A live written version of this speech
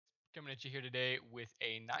Coming at you here today with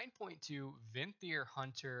a 9.2 Venthyr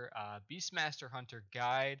Hunter Beastmaster Hunter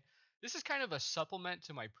guide. This is kind of a supplement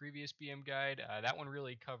to my previous BM guide. That one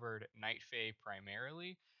really covered Night Fae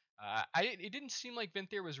primarily. It didn't seem like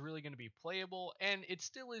Venthyr was really going to be playable, and it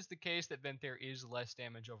still is the case that Venthyr is less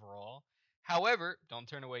damage overall. However, don't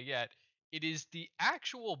turn away yet. It is the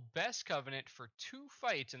actual best covenant for 2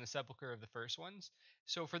 fights in the Sepulchre of the first ones.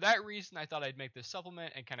 So for that reason, I thought I'd make this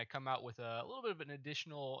supplement and kind of come out with a little bit of an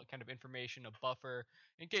additional kind of information, a buffer,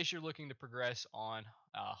 in case you're looking to progress on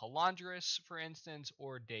Halondrus, for instance,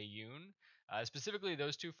 or Dausugne. Specifically,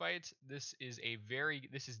 those 2 fights. This is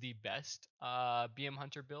the best BM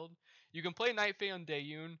Hunter build. You can play Night Fae on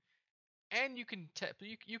Dausugne, and you can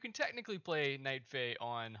technically play Night Fae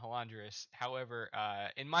on Halondrus. However,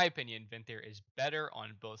 in my opinion, Venthyr is better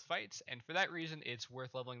on both fights, and for that reason, it's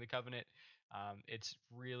worth leveling the Covenant. It's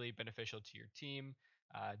really beneficial to your team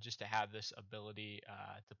just to have this ability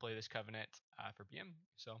to play this Covenant for BM.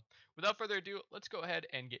 So, without further ado, let's go ahead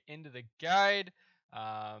and get into the guide.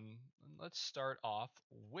 Um, let's start off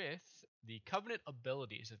with the Covenant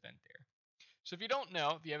abilities of Venthyr. So if you don't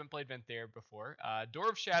know, if you haven't played Venthyr before, Door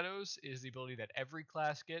of Shadows is the ability that every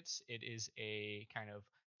class gets. It is a kind of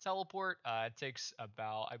teleport. It takes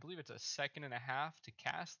about, I believe it's a second and a half to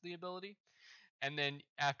cast the ability. And then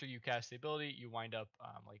after you cast the ability, you wind up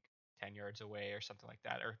like 10 yards away or something like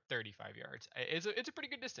that, or 35 yards. It's a pretty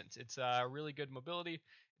good distance. It's really good mobility.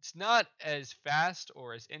 It's not as fast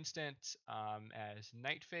or as instant as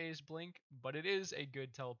Night Phase Blink, but it is a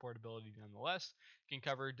good teleport ability nonetheless. You can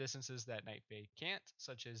cover distances that Night Phase can't,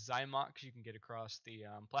 such as Zymox. You can get across the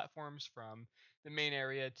platforms from the main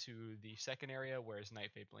area to the second area, whereas Night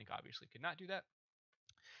Phase Blink obviously could not do that.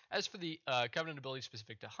 As for the Covenant ability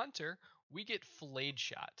specific to Hunter, we get Flayed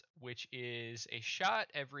Shot, which is a shot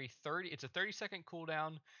every 30. It's a 30-second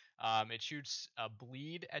cooldown. It shoots a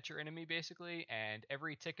bleed at your enemy basically, and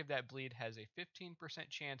every tick of that bleed has a 15%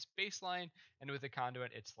 chance baseline, and with a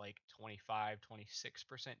conduit, it's like 25,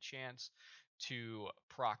 26% chance to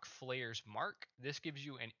proc Flayer's Mark. This gives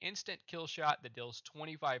you an instant kill shot that deals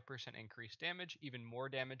 25% increased damage, even more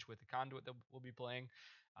damage with the conduit that we'll be playing.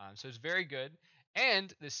 So it's very good.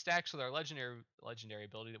 And this stacks with our legendary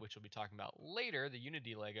ability, which we'll be talking about later, the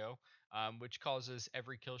Unity Lego, which causes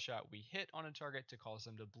every kill shot we hit on a target to cause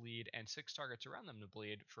them to bleed, and 6 targets around them to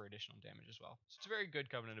bleed for additional damage as well. So it's a very good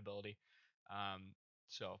Covenant ability. Um,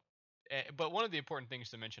 but one of the important things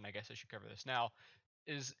to mention, I guess I should cover this now,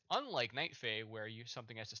 is unlike Night Fae, where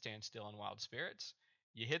something has to stand still in Wild Spirits.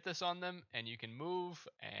 You hit this on them, and you can move,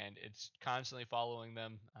 and it's constantly following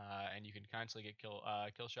them, and you can constantly get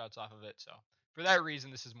kill shots off of it. So for that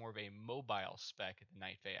reason, this is more of a mobile spec than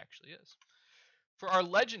Night Fae actually is. For our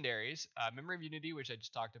legendaries, Memory of Unity, which I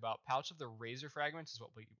just talked about, Pouch of the Razor Fragments is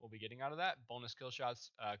what we will be getting out of that. Bonus kill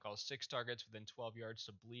shots cause 6 targets within 12 yards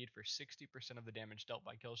to bleed for 60% of the damage dealt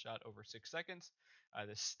by kill shot over 6 seconds.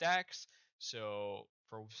 This stacks, so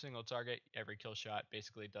for a single target, every kill shot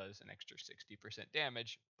basically does an extra 60%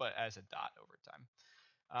 damage, but as a dot over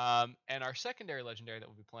time. And our secondary legendary that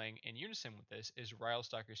we'll be playing in unison with this is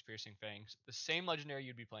Rylestalker's Piercing Fangs, the same legendary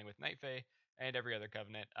you'd be playing with Night Fae and every other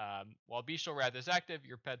covenant. While Bestial Wrath is active,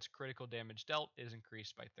 your pet's critical damage dealt is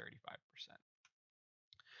increased by 35%.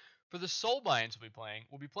 For the Soulbinds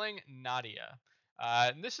we'll be playing Nadia.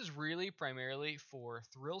 And this is really primarily for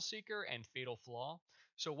Thrill Seeker and Fatal Flaw.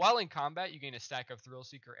 So while in combat, you gain a stack of Thrill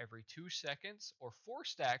Seeker every 2 seconds, or 4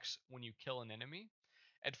 stacks when you kill an enemy.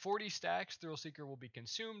 At 40 stacks, Thrill Seeker will be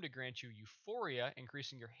consumed to grant you Euphoria,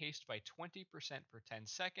 increasing your haste by 20% per 10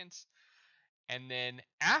 seconds. And then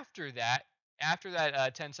after that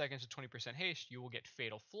 10 seconds of 20% haste, you will get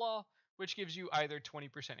Fatal Flaw, which gives you either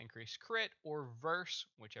 20% increased crit or Verse,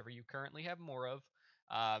 whichever you currently have more of.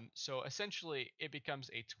 So essentially, it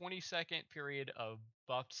becomes a 20-second period of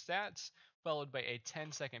buffed stats, followed by a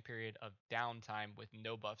 10-second period of downtime with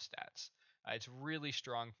no buff stats. It's really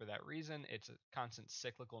strong for that reason. It's a constant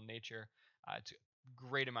cyclical nature. It's a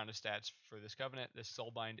great amount of stats for this covenant. This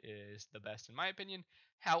Soulbind is the best in my opinion.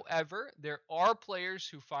 However, there are players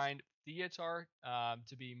who find Theatar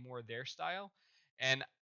to be more their style, and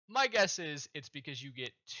my guess is it's because you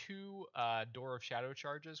get 2 Door of Shadow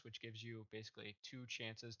charges, which gives you basically 2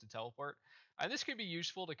 chances to teleport. And this could be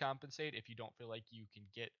useful to compensate if you don't feel like you can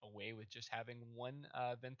get away with just having one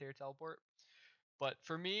Venthyr teleport. But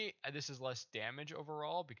for me, this is less damage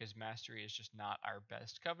overall because Mastery is just not our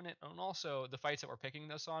best covenant. And also, the fights that we're picking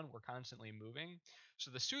this on, we're constantly moving.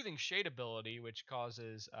 So the Soothing Shade ability, which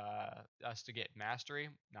causes us to get Mastery,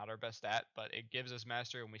 not our best stat, but it gives us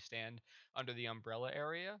Mastery when we stand under the umbrella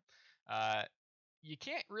area. Uh, you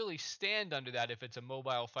can't really stand under that if it's a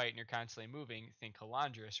mobile fight and you're constantly moving. Think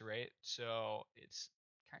Halondrus, right? So it's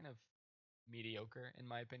kind of mediocre in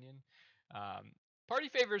my opinion. Um, Party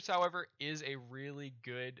favors, however, is a really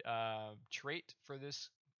good trait for this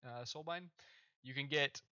Soulbind. You can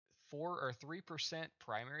get 4 or 3%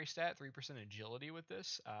 primary stat, 3% agility with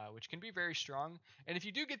this, which can be very strong. And if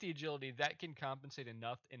you do get the agility, that can compensate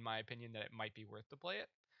enough, in my opinion, that it might be worth to play it.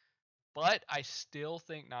 But I still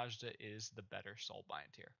think Najda is the better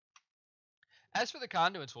Soulbind here. As for the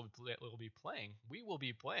conduits we will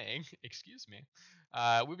be playing, excuse me,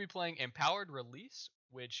 we'll be playing Empowered Release,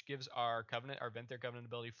 which gives our Venthyr Covenant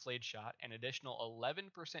ability Flayed Shot an additional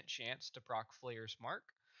 11% chance to proc Flayer's Mark,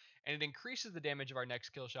 and it increases the damage of our next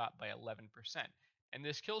kill shot by 11%. And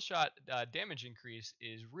this kill shot damage increase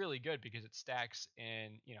is really good because it stacks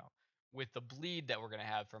in, with the bleed that we're going to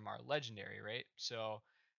have from our legendary, right? So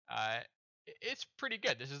uh, it's pretty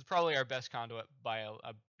good. This is probably our best conduit by a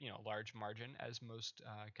large margin, as most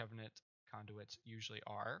Covenant conduits usually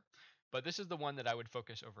are. But this is the one that I would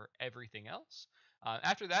focus over everything else.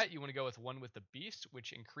 After that, you want to go with one with the Beast,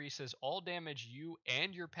 which increases all damage you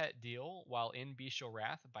and your pet deal while in Bestial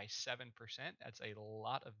Wrath by 7%. That's a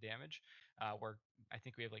lot of damage. Where I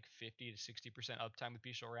think we have like 50 to 60% uptime with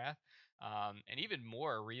Bestial Wrath, and even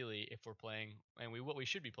more really if we're playing, and what we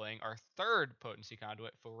should be playing, our third potency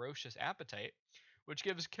conduit, Ferocious Appetite, which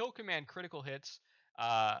gives kill command critical hits.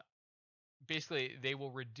 Uh, Basically, they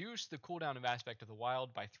will reduce the cooldown of Aspect of the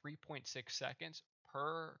Wild by 3.6 seconds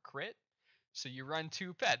per crit. So you run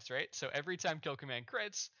 2 pets, right? So every time kill command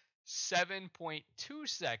crits, 7.2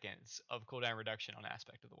 seconds of cooldown reduction on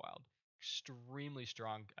Aspect of the Wild. Extremely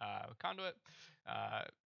strong conduit.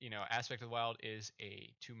 Aspect of the Wild is a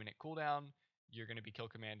 2-minute cooldown. You're going to be kill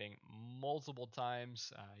commanding multiple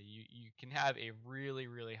times. You can have a really,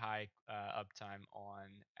 really high uptime on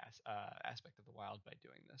Aspect of the Wild by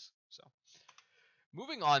doing this. So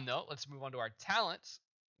moving on, though, let's move on to our talents.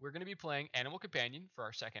 We're going to be playing Animal Companion for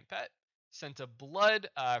our second pet. Scent of Blood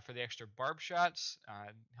for the extra barb shots.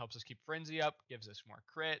 Helps us keep Frenzy up, gives us more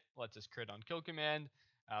crit, lets us crit on kill command,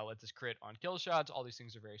 lets us crit on kill shots. All these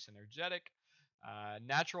things are very synergetic.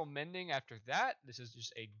 Natural Mending after that. This is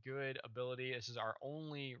just a good ability. This is our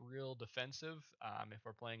only real defensive if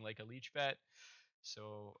we're playing like a leech pet.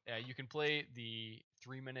 So you can play the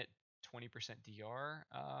 3-minute 20% DR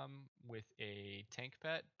with a tank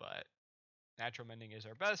pet, but Natural Mending is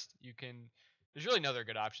our best. There's really no other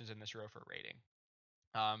good options in this row for rating.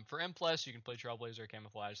 For M+, you can play Trailblazer or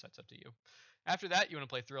Camouflage. That's up to you. After that, you want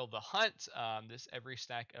to play Thrill of the Hunt. This every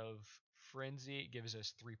stack of Frenzy gives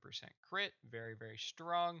us 3% crit. Very, very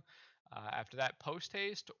strong. After that, Post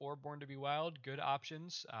Haste or Born to be Wild. Good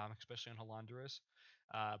options, especially on Halondrus.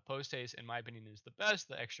 Post Haste, in my opinion, is the best.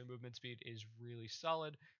 The extra movement speed is really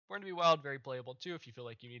solid. Born to be Wild, very playable too if you feel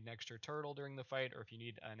like you need an extra turtle during the fight or if you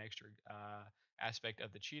need an extra aspect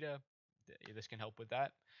of the cheetah. This can help with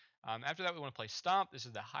that. After that, we want to play Stomp. This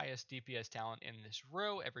is the highest DPS talent in this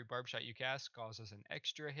row. Every barb shot you cast causes an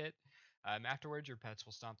extra hit. Afterwards, your pets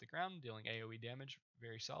will stomp the ground, dealing AoE damage.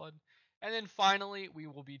 Very solid. And then finally, we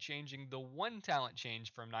will be changing the one talent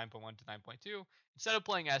change from 9.1 to 9.2. Instead of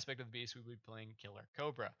playing Aspect of the Beast, we will be playing Killer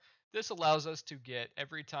Cobra. This allows us to get,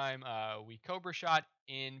 every time we Cobra Shot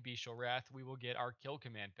in Bestial Wrath, we will get our kill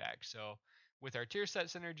command back. So with our tier set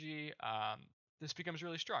synergy, this becomes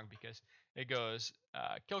really strong because it goes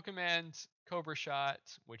kill command, Cobra Shot,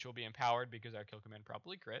 which will be empowered because our kill command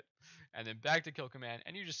probably crit, and then back to kill command,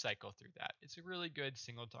 and you just cycle through that. It's a really good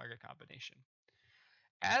single target combination.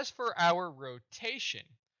 As for our rotation,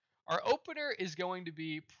 our opener is going to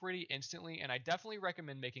be pretty instantly, and I definitely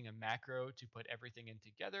recommend making a macro to put everything in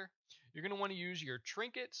together. You're going to want to use your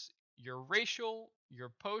trinkets, your racial,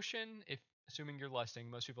 your potion, if assuming you're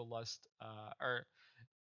lusting. Most people lust, or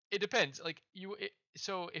it depends.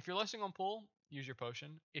 So if you're lusting on pull, use your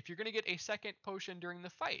potion. If you're gonna get a second potion during the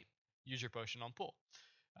fight, use your potion on pull.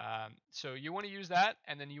 So you want to use that,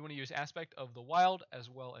 and then you want to use Aspect of the Wild as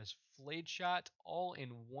well as Flayed Shot, all in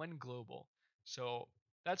one global. So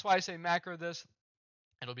that's why I say macro this.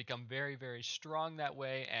 It'll become very, very strong that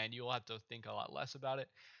way, and you'll have to think a lot less about it.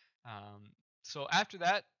 So after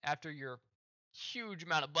that, after your huge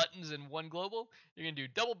amount of buttons in one global, you're going to do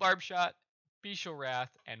double barb shot, Bestial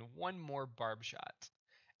Wrath, and one more barb shot.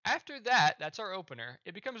 After that, that's our opener.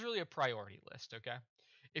 It becomes really a priority list, okay?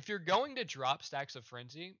 If you're going to drop stacks of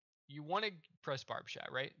Frenzy, you want to press barb shot,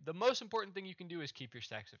 right? The most important thing you can do is keep your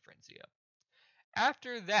stacks of Frenzy up.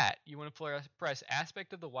 After that, you want to press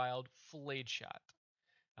Aspect of the Wild, Flayed Shot.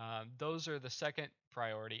 Those are the second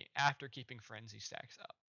priority after keeping Frenzy stacks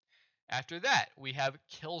up. After that, we have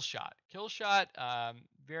Kill Shot. Kill Shot,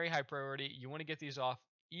 very high priority. You want to get these off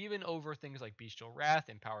even over things like Bestial Wrath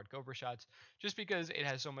and Powered Cobra Shots, just because it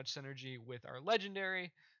has so much synergy with our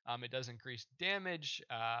Legendary. It does increase damage.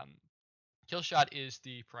 Kill Shot is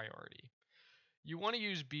the priority. You want to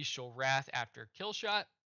use Bestial Wrath after Kill Shot,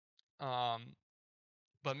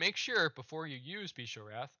 but make sure before you use Bestial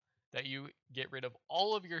Wrath that you get rid of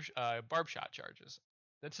all of your Barb Shot charges.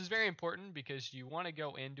 This is very important because you want to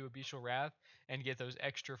go into a Bestial Wrath and get those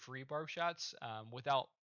extra free Barb Shots without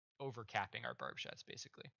overcapping our Barb Shots,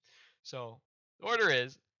 basically. So the order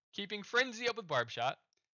is keeping Frenzy up with Barb Shot,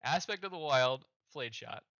 Aspect of the Wild, Flayed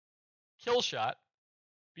Shot, Kill Shot,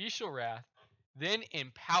 Bestial Wrath, then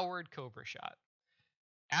Empowered Cobra Shot.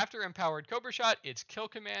 After Empowered Cobra Shot, it's Kill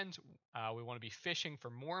Command. We want to be fishing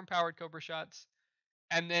for more Empowered Cobra Shots.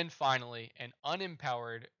 And then finally, an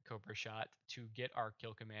unempowered Cobra Shot to get our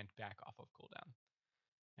Kill Command back off of cooldown.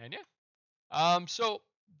 And yeah. So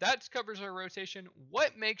that covers our rotation.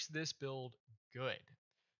 What makes this build good?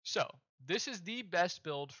 So this is the best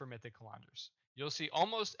build for Mythic Halondrus. You'll see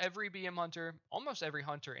almost every BM Hunter, almost every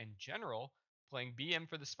Hunter in general, playing BM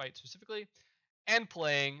for this fight specifically, and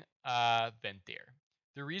playing Venthyr.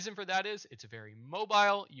 The reason for that is it's very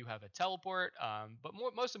mobile. You have a teleport, but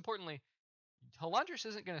most importantly, Halondrus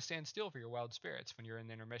isn't going to stand still for your wild spirits when you're in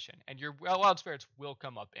the intermission, and your wild spirits will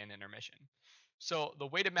come up in intermission. So the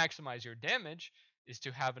way to maximize your damage is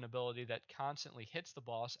to have an ability that constantly hits the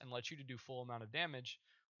boss and lets you to do full amount of damage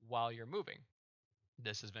while you're moving.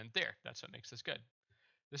 This has been there. That's what makes this good.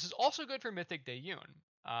 This is also good for Mythic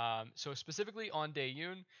Dausugne. So specifically on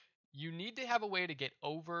Dausugne, you need to have a way to get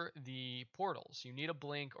over the portals. You need a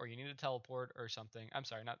blink or you need a teleport or something. I'm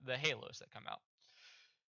sorry, not the halos that come out.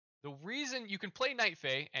 The reason you can play Night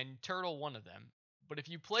Fae and turtle one of them, but if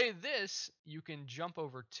you play this, you can jump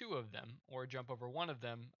over two of them or jump over one of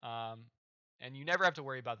them, and you never have to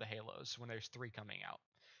worry about the halos when there's three coming out.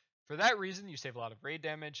 For that reason, you save a lot of raid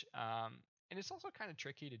damage, and it's also kind of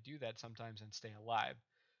tricky to do that sometimes and stay alive.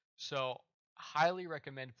 So, highly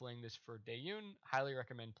recommend playing this for Dausugne, highly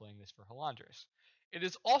recommend playing this for Halondrus. It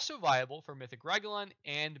is also viable for Mythic Raglan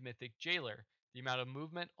and Mythic Jailer. The amount of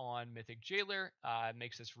movement on Mythic Jailer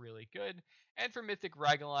makes this really good. And for Mythic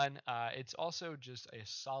Raglan, it's also just a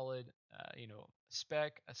solid,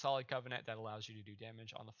 spec, a solid covenant that allows you to do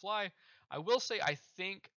damage on the fly. I will say I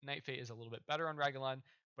think Night Fae is a little bit better on Raglan,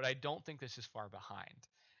 but I don't think this is far behind.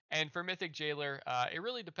 And for Mythic Jailer, it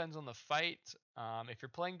really depends on the fight. If you're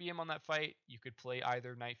playing BM on that fight, you could play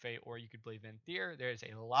either Night Fae or you could play Venthyr. There's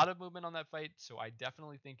a lot of movement on that fight, so I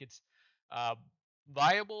definitely think it's uh,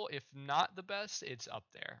 viable. If not the best, it's up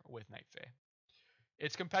there with Night Fae.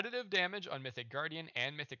 It's competitive damage on Mythic Guardian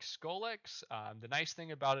and Mythic Skolex. The nice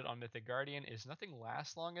thing about it on Mythic Guardian is nothing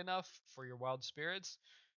lasts long enough for your wild spirits.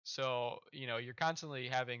 So, you're constantly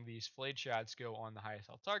having these flayed shots go on the highest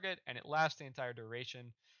health target, and it lasts the entire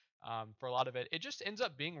duration. For a lot of it, it just ends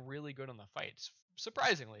up being really good on the fights.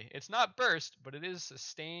 Surprisingly, it's not burst, but it is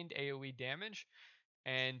sustained AoE damage,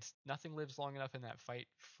 and nothing lives long enough in that fight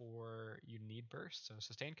for you need burst. So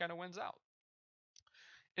sustain kind of wins out.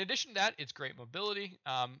 In addition to that, it's great mobility.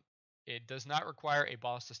 It does not require a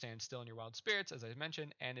boss to stand still in your wild spirits, as I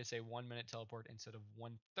mentioned, and it's a 1-minute teleport instead of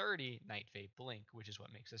 130 Night Fae Blink, which is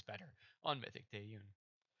what makes this better on Mythic Dausugne.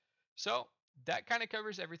 So that kind of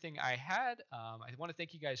covers everything I had. I want to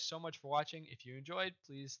thank you guys so much for watching. If you enjoyed,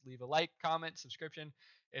 please leave a like, comment, subscription.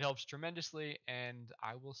 It helps tremendously, and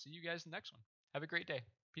I will see you guys in the next one. Have a great day.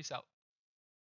 Peace out.